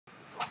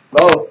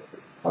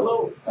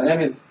Hello. My name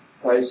is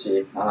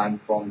Taishi, and I'm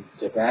from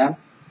Japan.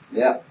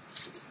 Yeah.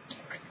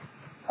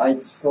 I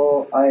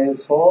felt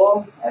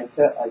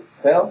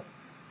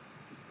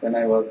when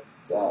I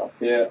was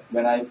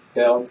when I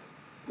felt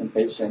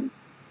impatient.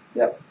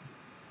 Yeah.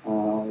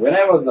 When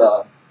I was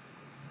a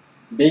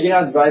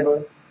beginner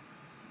driver,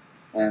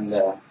 and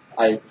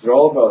I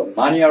drove a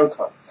manual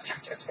car,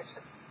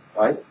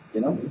 right? You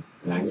know.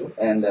 Manual.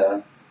 And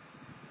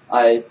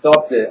I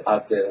stopped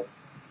at the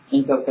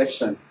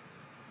intersection,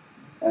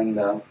 and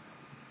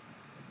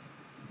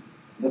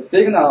the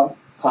signal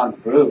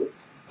turned blue,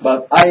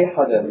 but I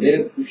had a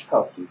little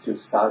difficulty to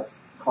start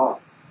car.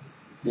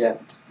 Yeah,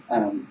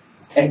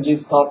 engine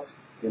stopped,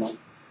 you know,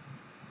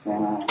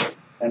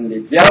 and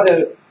the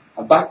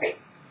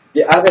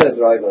other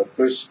driver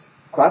pushed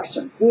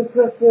klaxon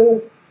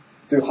to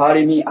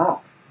hurry me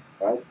up,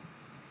 right?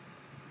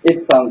 It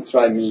sounded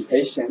drive me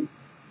patient.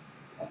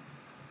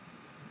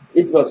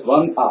 It was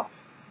wound up.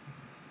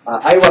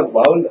 I was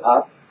wound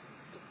up,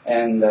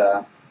 and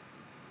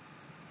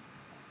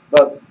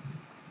but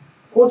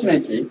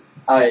fortunately,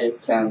 I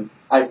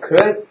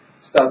could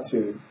start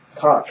to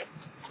car,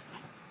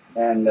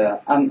 and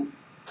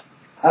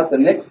at the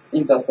next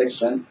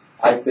intersection,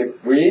 I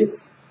took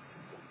breeze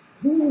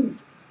to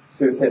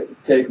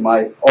take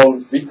my own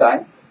sweet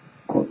time,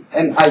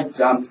 and I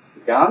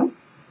jumped gun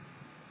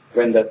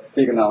when the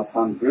signal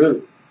turned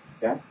blue.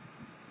 Yeah,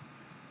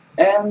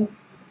 and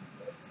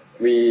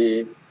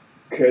we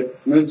could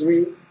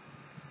smoothly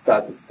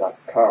start that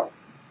car.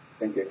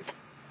 Thank you.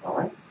 All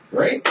right.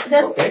 Great.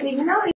 The Okay. signal